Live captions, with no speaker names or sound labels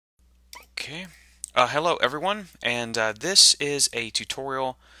Okay. Hello everyone, and this is a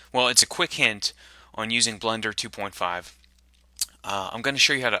tutorial, well, it's a quick hint on using Blender 2.5. I'm going to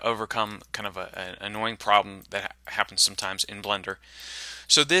show you how to overcome kind of an annoying problem that happens sometimes in Blender.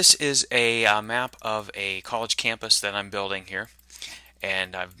 So this is a map of a college campus that I'm building here,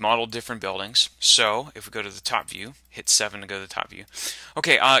 and I've modeled different buildings. So if we go to the top view, hit 7 to go to the top view.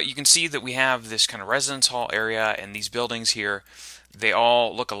 Okay, you can see that we have this kind of residence hall area and these buildings here. They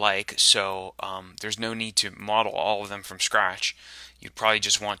all look alike, so there's no need to model all of them from scratch. You'd probably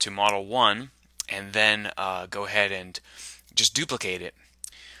just want to model one and then go ahead and just duplicate it.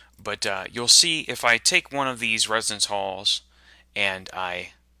 But you'll see if I take one of these residence halls and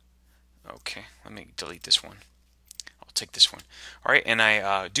okay, let me delete this one. I'll take this one. Alright, and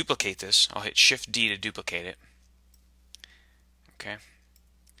I duplicate this. I'll hit Shift D to duplicate it. Okay.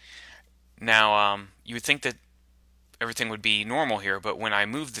 Now, you would think that everything would be normal here, but when I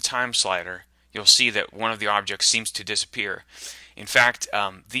move the time slider, you'll see that one of the objects seems to disappear. In fact,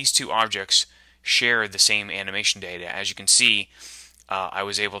 these two objects share the same animation data. As you can see, I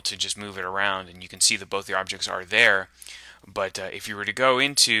was able to just move it around, and you can see that both the objects are there. But if you were to go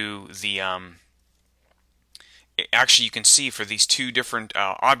into the actually, you can see for these two different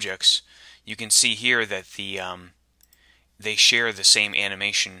objects, you can see here that they share the same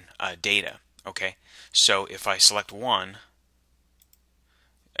animation data. Okay, so if I select one,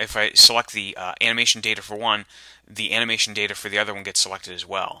 if I select the animation data for one, the animation data for the other one gets selected as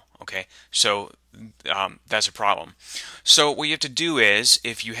well. Okay, so that's a problem. So what you have to do is,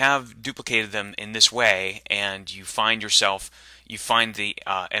 if you have duplicated them in this way and you find the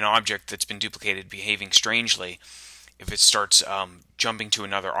an object that's been duplicated behaving strangely, if it starts jumping to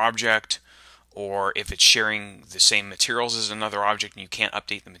another object, or if it's sharing the same materials as another object and you can't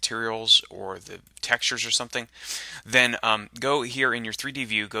update the materials or the textures or something, then go here in your 3D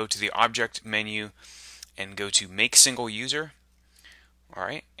view, go to the Object menu and go to Make Single User.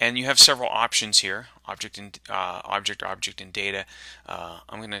 Alright, and you have several options here, Object and Data.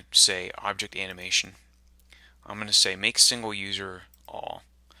 I'm going to say Object Animation. I'm going to say Make Single User All.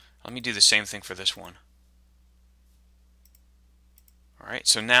 Let me do the same thing for this one. Alright,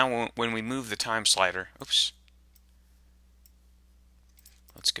 so now when we move the time slider, oops,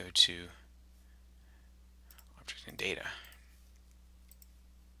 let's go to Object and Data.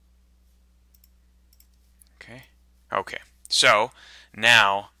 Okay, so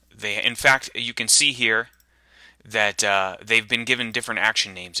now in fact, you can see here that they've been given different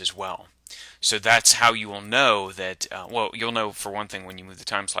action names as well. So that's how you will know that, well, you'll know for one thing when you move the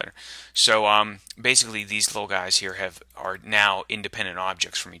time slider. So basically these little guys here are now independent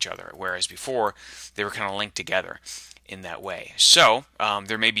objects from each other, whereas before they were kind of linked together in that way. So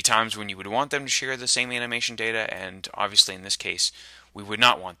there may be times when you would want them to share the same animation data, and obviously in this case we would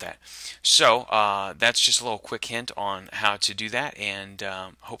not want that. So that's just a little quick hint on how to do that, and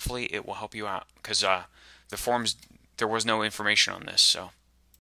hopefully it will help you out, because the forums, there was no information on this. So